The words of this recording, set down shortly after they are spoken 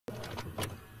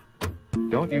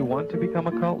Don't you want to become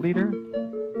a cult leader?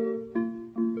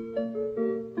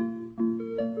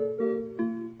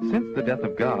 Since the death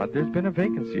of God, there's been a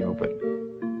vacancy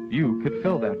open. You could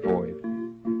fill that void.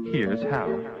 Here's how.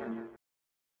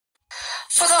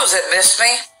 For those that missed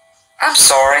me, I'm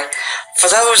sorry. For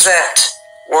those that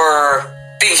were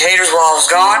being haters while I was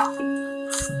gone,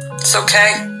 it's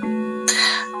okay.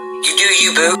 You do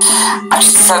you, boo. I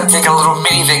just decided to take a little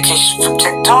mini vacation from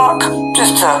TikTok,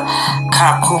 just to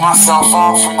kind of cool myself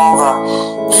off from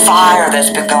all the fire that's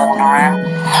been going around.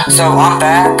 So I'm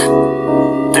back.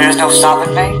 There's no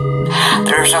stopping me.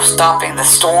 There's no stopping the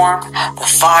storm, the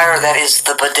fire that is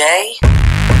the bidet.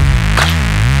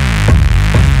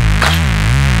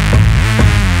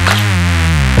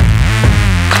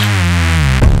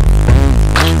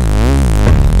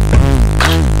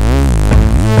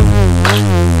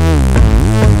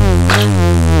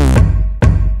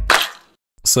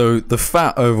 So the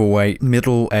fat, overweight,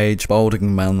 middle-aged,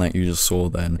 balding man that you just saw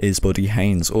then is Buddy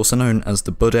Haynes, also known as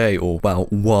Thebudday, or well,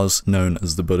 was known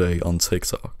as Thebudday on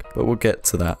TikTok. But we'll get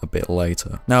to that a bit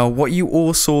later. Now, what you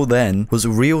all saw then was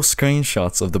real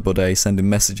screenshots of Thebudday sending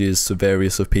messages to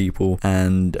various of people,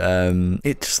 and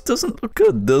it just doesn't look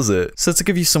good, does it? So to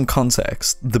give you some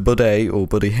context, Thebudday, or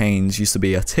Buddy Haynes, used to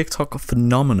be a TikTok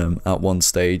phenomenon at one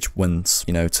stage when,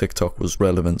 you know, TikTok was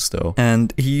relevant still.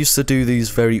 And he used to do these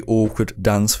very awkward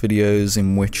dance videos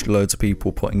in which loads of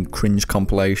people put in cringe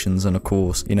compilations, and of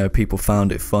course, you know, people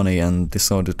found it funny and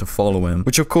decided to follow him,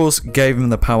 which of course gave him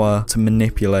the power to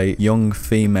manipulate young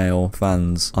female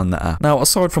fans on the app. Now,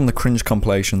 aside from the cringe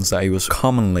compilations that he was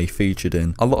commonly featured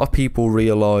in, a lot of people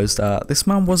realised that this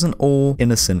man wasn't all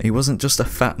innocent. He wasn't just a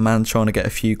fat man trying to get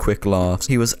a few quick laughs.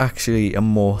 He was actually a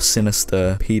more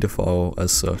sinister paedophile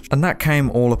as such. And that came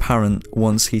all apparent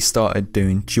once he started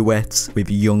doing duets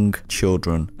with young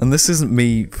children. And this isn't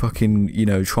me fucking, you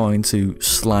know, trying to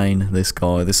slain this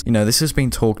guy. This, you know, this has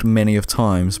been talked many of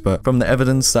times, but from the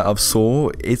evidence that I've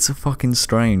saw, it's a fucking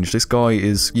strange. This guy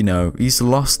is, you know, he's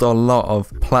lost a lot of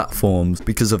platforms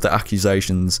because of the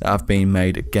accusations that have been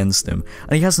made against him,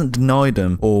 and he hasn't denied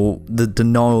them, or the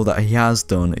denial that he has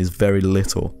done is very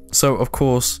little. So of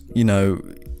course, you know,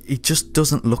 he just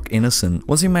doesn't look innocent.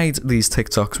 Once he made these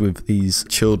TikToks with these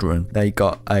children, they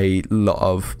got a lot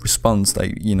of response.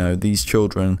 They, you know, these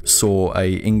children saw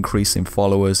a increase in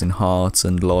followers and hearts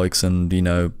and likes and, you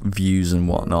know, views and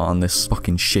whatnot on this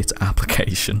fucking shit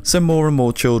application. So more and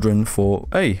more children thought,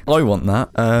 hey, I want that.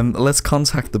 Let's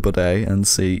contact Thebudday and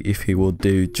see if he will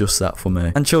do just that for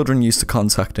me. And children used to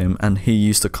contact him, and he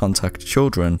used to contact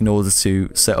children in order to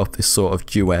set up this sort of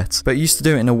duet. But he used to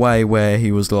do it in a way where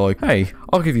he was like, hey,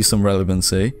 I'll give you some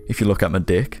relevancy if you look at my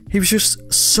dick. He was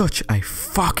just such a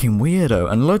fucking weirdo,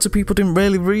 and loads of people didn't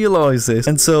really realise this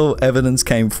until evidence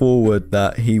came forward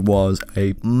that he was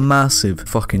a massive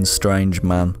fucking strange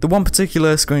man. The one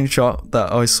particular screenshot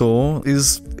that I saw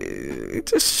is, it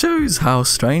just shows how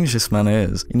strange this man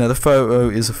is. You know, the photo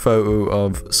is a photo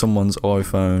of someone's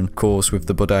iPhone, of course, with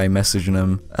Thebudday messaging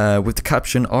him with the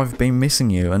caption, "I've been missing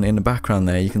you," and in the background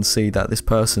there you can see that this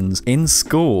person's in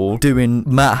school doing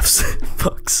maths.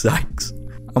 Fuck's sakes.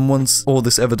 And once all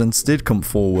this evidence did come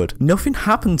forward, nothing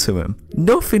happened to him.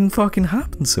 Nothing fucking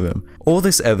happened to him. All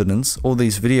this evidence, all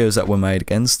these videos that were made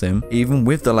against him, even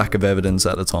with the lack of evidence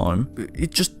at the time,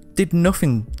 it just did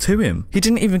nothing to him. He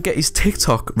didn't even get his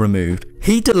TikTok removed.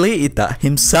 He deleted that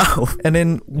himself. And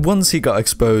then once he got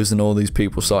exposed and all these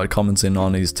people started commenting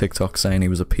on his TikTok saying he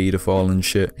was a paedophile and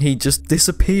shit, he just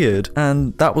disappeared,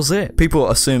 and that was it. People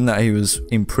assumed that he was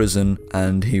in prison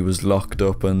and he was locked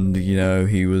up and, you know,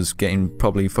 he was getting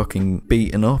probably fucking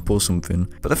beaten up or something.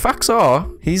 But the facts are,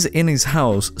 he's in his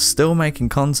house still making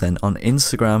content on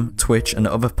Instagram, Twitch and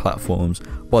other platforms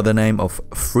by the name of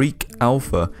Freak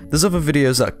Alpha. There's other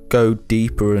videos that go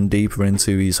deeper and deeper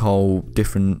into his whole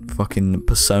different fucking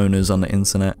personas on the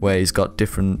internet, where he's got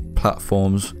different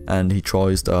platforms and he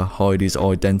tries to hide his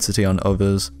identity on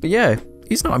others. But yeah,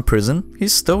 he's not in prison.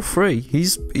 He's still free.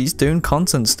 He's doing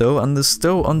content still, and there's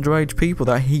still underage people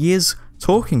that he is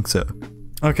talking to.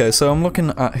 Okay, so I'm looking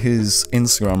at his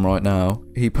Instagram right now.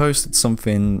 He posted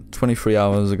something 23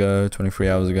 hours ago, 23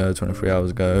 hours ago, 23 hours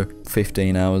ago,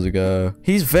 15 hours ago.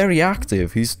 He's very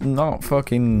active. He's not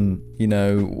fucking, you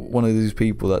know, one of these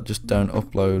people that just don't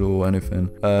upload or anything.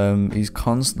 He's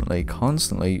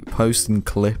constantly posting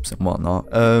clips and whatnot.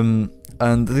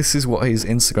 And this is what his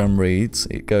Instagram reads.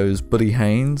 It goes, Buddy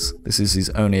Haynes. This is his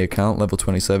only account, level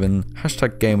 27.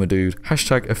 Hashtag gamerdude.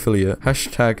 Hashtag affiliate.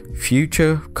 Hashtag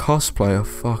future cosplayer.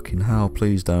 Fucking hell,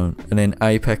 please don't. And then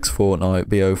Apex, Fortnite,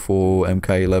 BO4,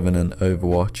 MK11 and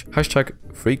Overwatch. Hashtag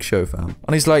Freak Show fam.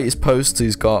 On his latest post,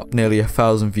 he's got nearly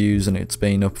 1,000 views and it's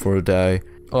been up for a day.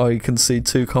 I can see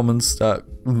 2 comments that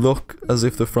look as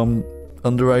if they're from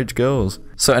underage girls.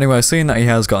 So anyway, seeing that he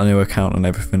has got a new account and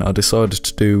everything, I decided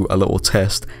to do a little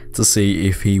test to see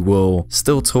if he will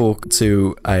still talk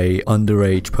to a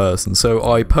underage person. So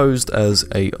I posed as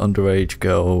a underage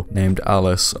girl named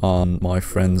Alice on my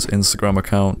friend's Instagram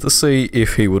account to see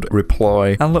if he would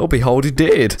reply, and lo and behold, he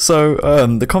did. So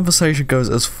the conversation goes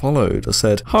as followed. I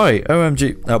said, "Hi,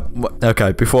 OMG."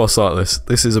 Okay, before I start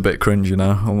this is a bit cringe, you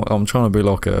know. I'm trying to be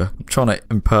like I'm trying to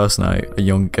impersonate a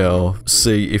young girl,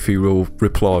 see if he will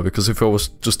reply, because if I was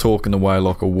just talking away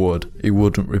like I would, he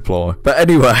wouldn't reply. But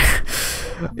anyway,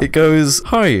 it goes,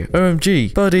 "Hi,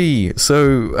 OMG, buddy.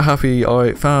 So happy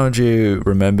I found you.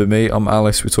 Remember me? I'm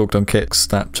Alice. We talked on Kik's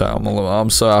Snapchat. I'm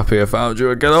so happy I found you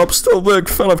again. I'm still a big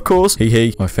fan, of course.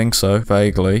 Hee. I think so.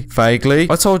 Vaguely.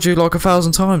 I told you like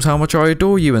 1,000 times how much I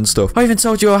adore you and stuff. I even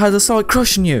told you I had a slight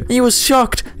crush on you. And you was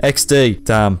shocked. XD.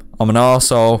 Damn. I'm an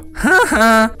arsehole.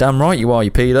 Haha. Damn right you are,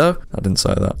 you pedo. I didn't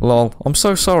say that. Lol. I'm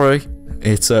so sorry.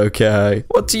 It's okay.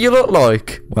 What do you look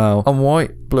like? Well, I'm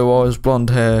white, blue eyes, blonde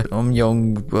hair. I'm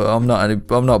young, but I'm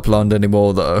not blonde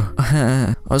anymore though.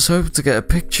 I was hoping to get a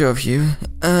picture of you.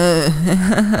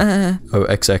 Oh,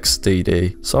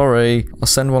 XXDD. Sorry, I'll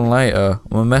send one later.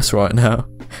 I'm a mess right now.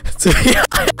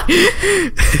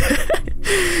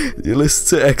 You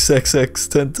listen to XXX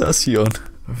Tentacion.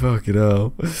 Fucking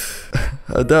hell.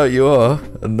 I doubt you are.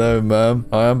 No, ma'am.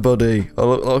 I am Buddy. I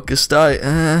look like a state.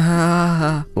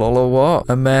 Lolo what?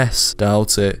 A mess.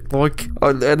 Doubt it. Like,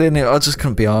 I just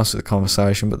couldn't be asked with the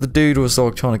conversation, but the dude was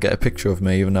like trying to get a picture of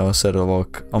me, even though I said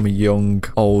like I'm a young,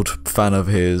 old fan of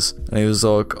his. And he was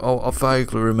like, "Oh, I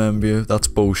vaguely remember you." That's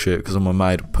bullshit, because I'm a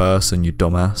made-up person, you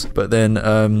dumbass. But then,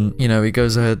 you know, he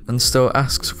goes ahead and still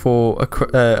asks for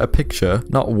a picture.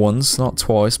 Not once, not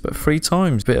twice, but 3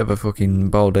 times. Bit of a fucking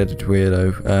bald-headed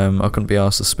weirdo. I couldn't be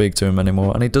asked to speak to him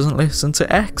anymore, and he doesn't listen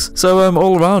to X. So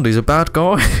all around, he's a bad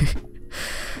guy.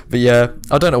 But yeah,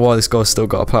 I don't know why this guy's still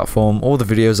got a platform. All the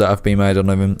videos that have been made on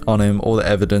him, all the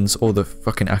evidence, all the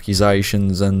fucking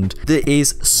accusations, and there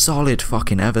is solid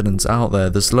fucking evidence out there.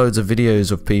 There's loads of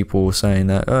videos of people saying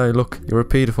that, "Hey, look, you're a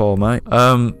paedophile, mate."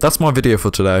 That's my video for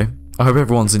today. I hope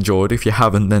everyone's enjoyed. If you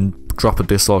haven't, then drop a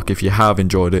dislike. If you have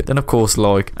enjoyed it, then of course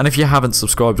like. And if you haven't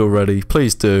subscribed already,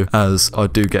 please do, as I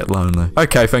do get lonely.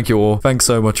 Okay, thank you all. Thanks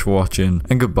so much for watching,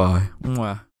 and goodbye.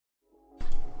 Mwah.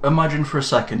 Imagine for a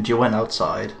second you went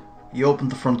outside, you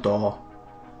opened the front door,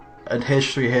 and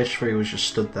H3H3 was just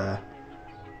stood there.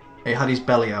 He had his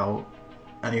belly out,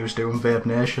 and he was doing Vape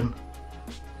Nation.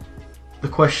 The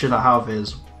question I have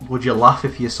is, would you laugh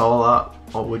if you saw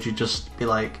that, or would you just be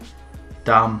like,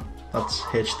 "Damn, that's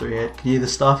H3H, can you hear the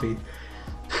staffy?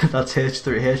 That's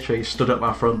H3H3 stood at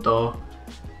my front door."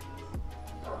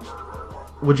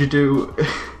 Would you do...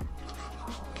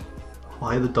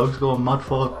 Why are the dogs going mad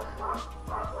for?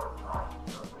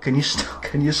 Can you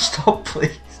stop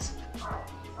please?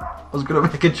 I was gonna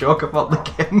make a joke about the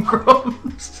Game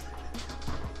Grumps.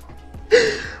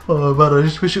 Oh man, I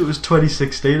just wish it was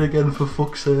 2016 again, for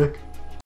fuck's sake.